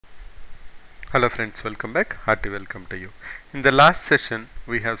Hello friends, welcome back. Hearty welcome to you. In the last session,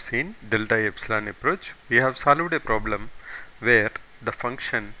 we have seen delta epsilon approach. We have solved a problem where the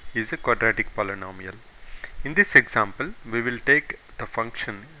function is a quadratic polynomial. In this example, we will take the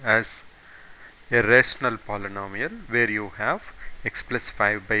function as a rational polynomial where you have x plus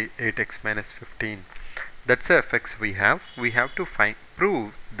 5 by 8x minus 15. That's the fx we have. We have to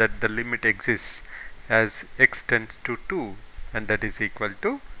prove that the limit exists as x tends to 2 and that is equal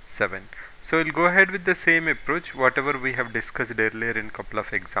to 7. So we'll go ahead with the same approach whatever we have discussed earlier in couple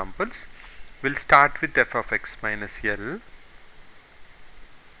of examples. We'll start with f of x minus L.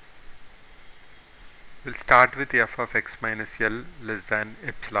 We'll start with f of x minus L less than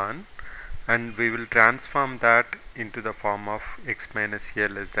epsilon, and we will transform that into the form of x minus L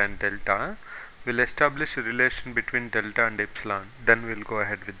less than delta. We'll establish a relation between delta and epsilon, then we'll go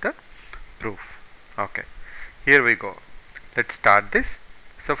ahead with the proof. Okay, here we go. Let's start this.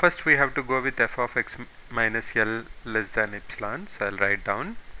 So first we have to go with f of x minus L less than epsilon. So I'll write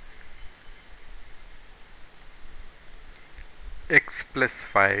down x plus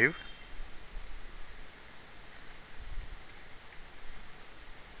 5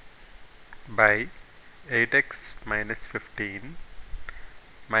 by 8x minus 15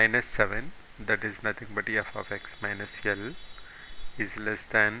 minus 7, that is nothing but f of x minus L is less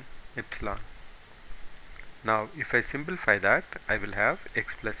than epsilon. Now if I simplify that, I will have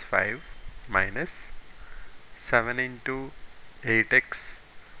x plus 5 minus 7 into 8x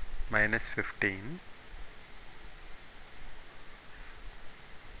minus 15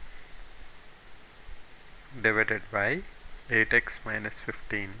 divided by 8x minus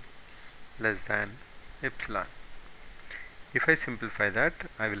 15 less than epsilon. If I simplify that,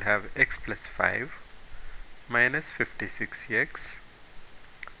 I will have x plus 5 minus 56x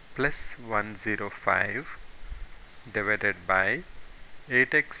plus 105 divided by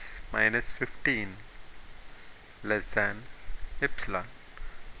 8x minus 15 less than epsilon.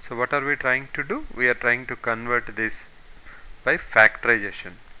 So what are we trying to do? We are trying to convert this by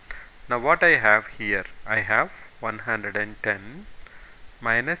factorization. Now what I have here, I have 110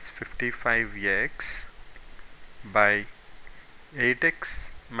 minus 55x by 8x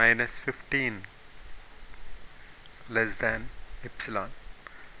minus 15 less than epsilon.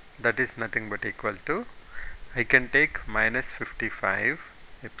 That is nothing but equal to, I can take minus 55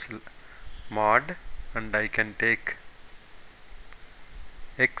 epsilon mod, and I can take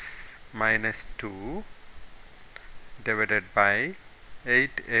x minus 2 divided by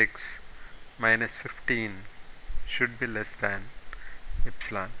 8x minus 15 should be less than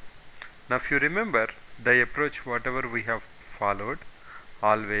epsilon. Now if you remember, the approach whatever we have followed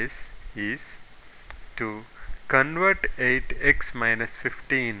always is to convert 8x minus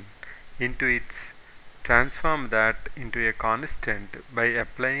 15 into its, transform that into a constant by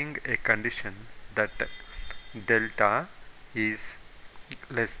applying a condition that delta is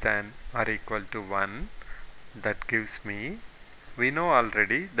less than or equal to 1. That gives me, we know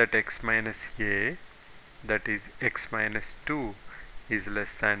already that x minus a, that is x minus 2 is less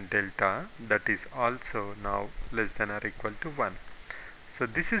than delta, that is also now less than or equal to 1. So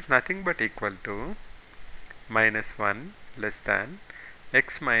this is nothing but equal to minus 1 less than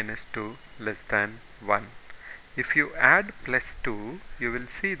x minus 2 less than 1. If you add plus 2, you will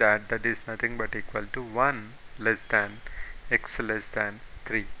see that that is nothing but equal to 1 less than x less than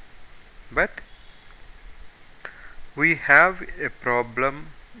 3. But we have a problem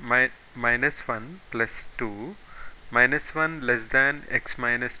minus 1 plus 2, minus 1 less than x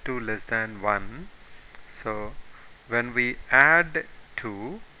minus 2 less than 1. So when we add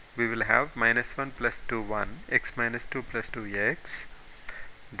 2, we will have minus 1 plus 2 1, x minus 2 plus 2x,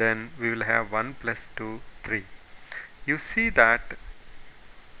 then we will have 1 plus 2 3. You see that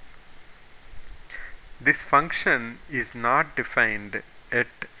this function is not defined at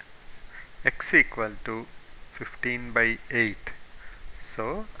x equal to 15 by 8.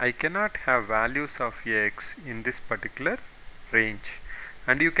 So I cannot have values of x in this particular range,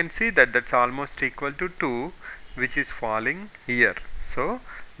 and you can see that that's almost equal to 2, which is falling here. So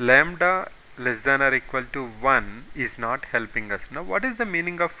lambda less than or equal to 1 is not helping us. Now what is the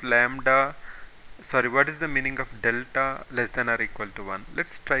meaning of lambda, sorry, what is the meaning of delta less than or equal to 1?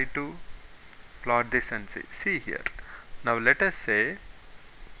 Let's try to plot this and see here. Now let us say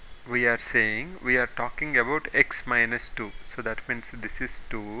we are talking about x minus 2, so that means this is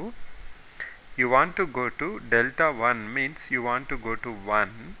 2. You want to go to delta 1 means you want to go to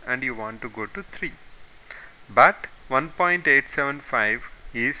 1 and you want to go to 3, but 1.875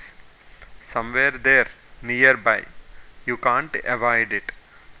 is somewhere there nearby, you can't avoid it.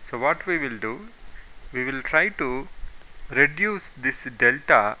 So what we will do, we will try to reduce this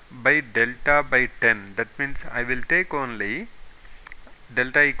delta by 10. That means I will take only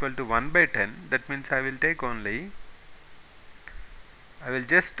delta equal to 1 by 10. That means I will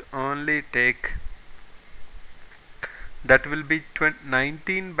just only take, that will be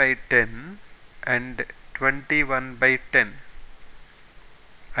 19 by 10 and 21 by 10.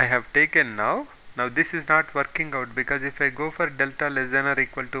 I have taken now. Now this is not working out, because if I go for delta less than or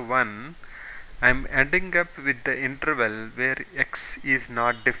equal to 1, I am ending up with the interval where x is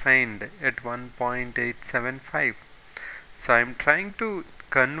not defined at 1.875. So I am trying to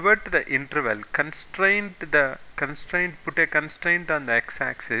convert the interval, put a constraint on the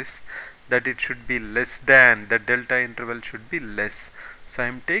x-axis that it should be less than, the delta interval should be less. So I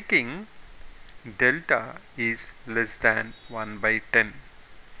am taking delta is less than 1 by 10.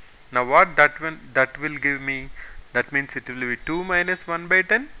 Now what that will give me? That means it will be 2 minus 1 by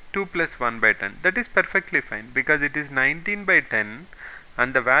 10, 2 plus 1 by 10. That is perfectly fine, because it is 19 by 10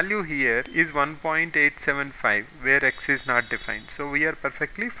 and the value here is 1.875 where x is not defined. So we are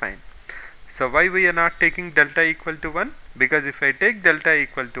perfectly fine. So why we are not taking delta equal to 1? Because if I take delta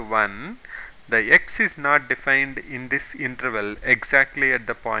equal to 1, the x is not defined in this interval exactly at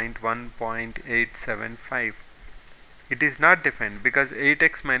the point 1.875. It is not defined because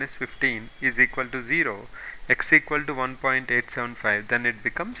 8x minus 15 is equal to 0, x equal to 1.875, then it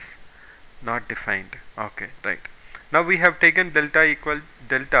becomes not defined. Okay, right. Now we have taken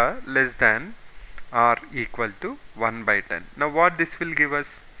delta less than or equal to 1 by 10. Now what this will give us?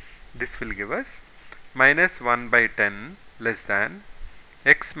 This will give us minus 1 by 10 less than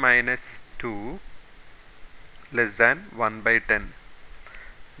x minus 2 less than 1 by 10.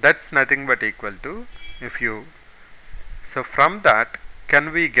 That's nothing but equal to, so from that,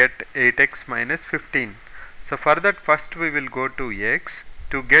 can we get 8x minus 15? So for that, first we will go to x.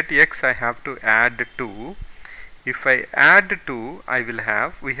 To get x, I have to add 2. If I add 2, I will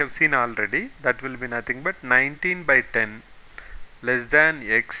have, we have seen already, that will be nothing but 19 by 10 less than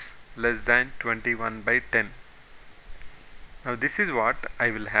x less than 21 by 10. Now this is what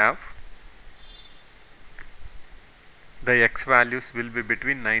I will have. The x values will be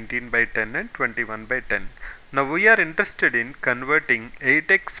between 19 by 10 and 21 by 10. Now we are interested in converting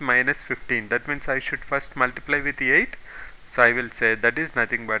 8x minus 15. That means I should first multiply with 8. So I will say that is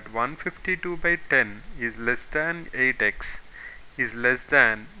nothing but 152 by 10 is less than 8x is less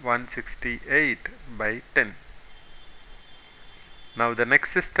than 168 by 10. Now the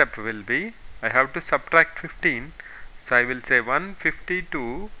next step will be, I have to subtract 15. So I will say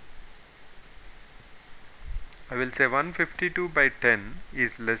 152 by 10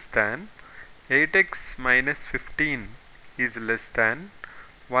 is less than 8x minus 15 is less than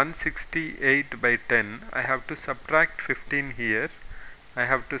 168 by 10. I have to subtract 15 here.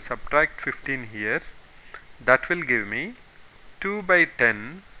 That will give me 2 by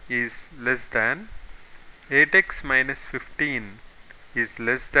 10 is less than 8x minus 15 is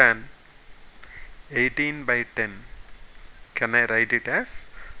less than 18 by 10. Can I write it as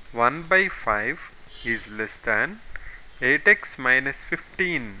 1 by 5 is less than 8x minus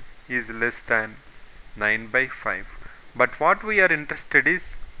 15 is less than 9 by 5. But what we are interested is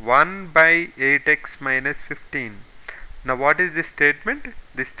 1 by 8x minus 15. Now what is this statement?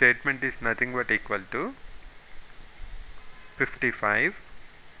 This statement is nothing but equal to 55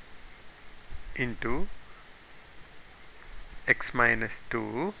 into x minus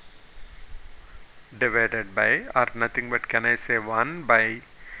 2 divided by, or nothing but, can I say 1 by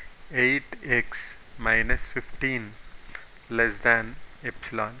 8x minus 15 less than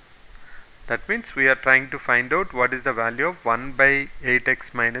epsilon. That means we are trying to find out what is the value of 1 by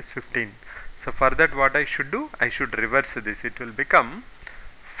 8x minus 15. So for that, what I should do? I should reverse this. It will become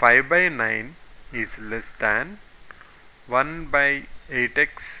 5 by 9 is less than 1 by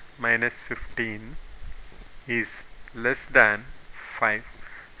 8x minus 15 is less than 5.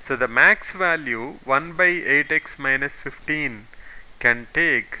 So the max value 1 by 8x minus 15 can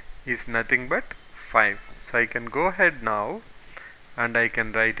take is nothing but 5. So I can go ahead now and I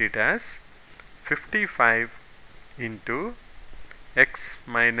can write it as 55 into x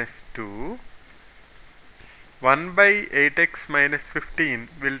minus 2. 1 by 8x minus 15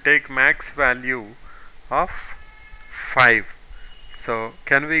 will take max value of 5. So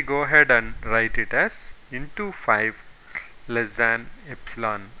can we go ahead and write it as into 5 less than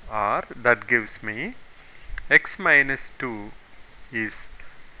epsilon, or that gives me x minus 2 is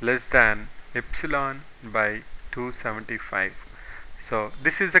less than epsilon by 275. So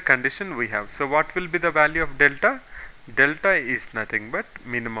this is the condition we have. So what will be the value of delta? Delta is nothing but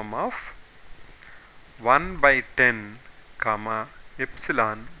minimum of 1 by 10 comma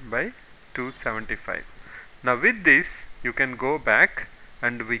epsilon by 275. Now with this you can go back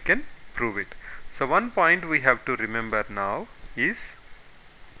and we can prove it. So one point we have to remember now is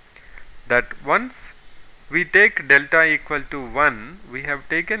that once we take delta equal to 1, we have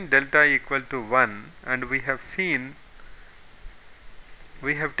taken delta equal to 1 and we have seen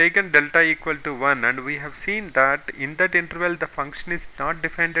delta equal to 1 and we have seen that in that interval the function is not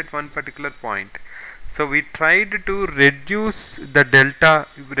defined at one particular point. So we tried to reduce the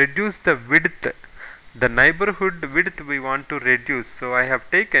width, the neighborhood width we want to reduce. So I have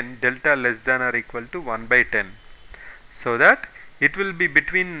taken delta less than or equal to 1 by 10, so that it will be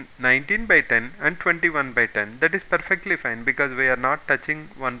between 19 by 10 and 21 by 10. That is perfectly fine because we are not touching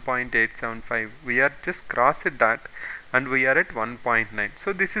 1.875. We are just crossed that and we are at 1.9.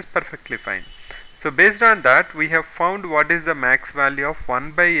 So this is perfectly fine. So based on that, we have found what is the max value of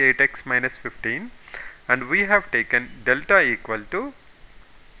 1 by 8x minus 15, and we have taken delta equal to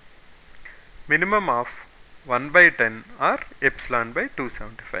minimum of 1 by 10 or epsilon by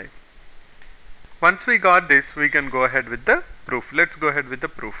 275. Once we got this, we can go ahead with the proof. Let's go ahead with the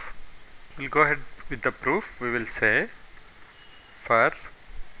proof. We'll go ahead with the proof. We will say for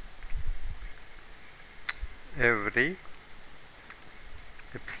every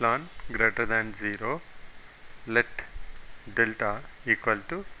epsilon greater than 0, let delta equal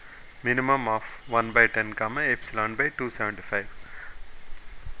to minimum of 1 by 10 comma epsilon by 275.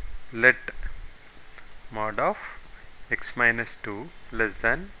 Let mod of x minus 2 less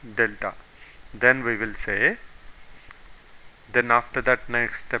than delta. Then we will say, then after that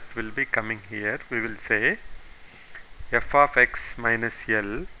next step will be coming here. We will say f of x minus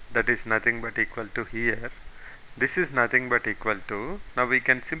L, that is nothing but equal to here. This is nothing but equal to, now we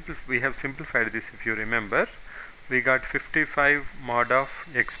have simplified this. If you remember, we got 55 mod of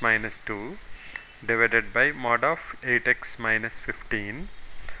x minus 2 divided by mod of 8x minus 15,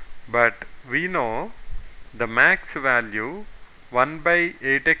 but we know the max value 1 by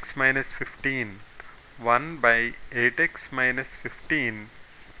 8x minus 15, 1 by 8x minus 15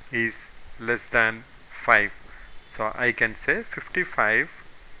 is less than 5. So I can say 55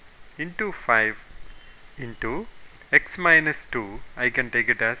 into 5 into x minus 2, I can take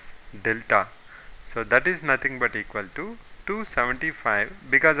it as delta. So that is nothing but equal to 275,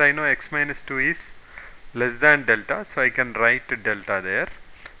 because I know x minus 2 is less than delta, so I can write delta there.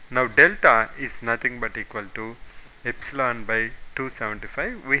 Now delta is nothing but equal to epsilon by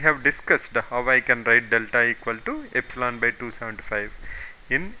 275. We have discussed how I can write delta equal to epsilon by 275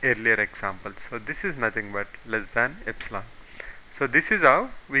 in earlier examples. So this is nothing but less than epsilon. So this is how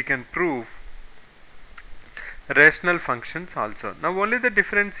we can prove rational functions also. Now only the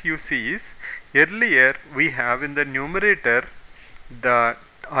difference you see is, earlier we have in the numerator the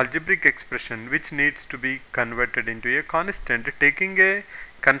algebraic expression which needs to be converted into a constant, taking a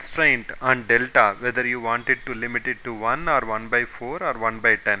constraint on delta, whether you want it to limit it to 1 or 1 by 4 or 1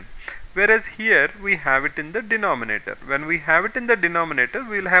 by 10. Whereas here we have it in the denominator. When we have it in the denominator,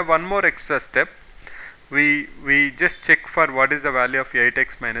 we will have one more extra step. We just check for what is the value of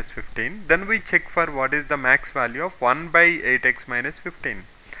 8x minus 15. Then we check for what is the max value of 1 by 8x minus 15.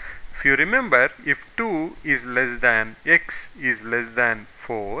 If you remember, if 2 is less than x is less than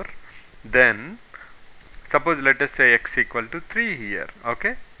 4, then suppose let us say x equal to 3 here.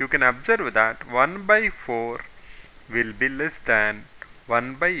 Okay, you can observe that 1 by 4 will be less than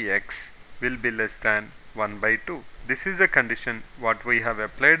 1 by x will be less than 1 by 2. This is the condition what we have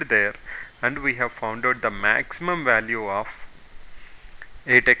applied there, and we have found out the maximum value of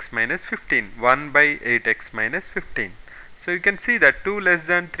 8x minus 15, 1 by 8x minus 15. So you can see that 2 less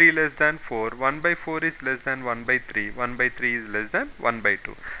than 3 less than 4, 1 by 4 is less than 1 by 3, 1 by 3 is less than 1 by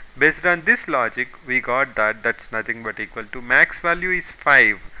 2. Based on this logic, we got that that's nothing but equal to max value is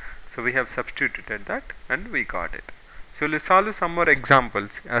 5. So we have substituted that and we got it. So we'll solve some more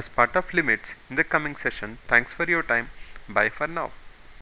examples as part of limits in the coming session. Thanks for your time. Bye for now.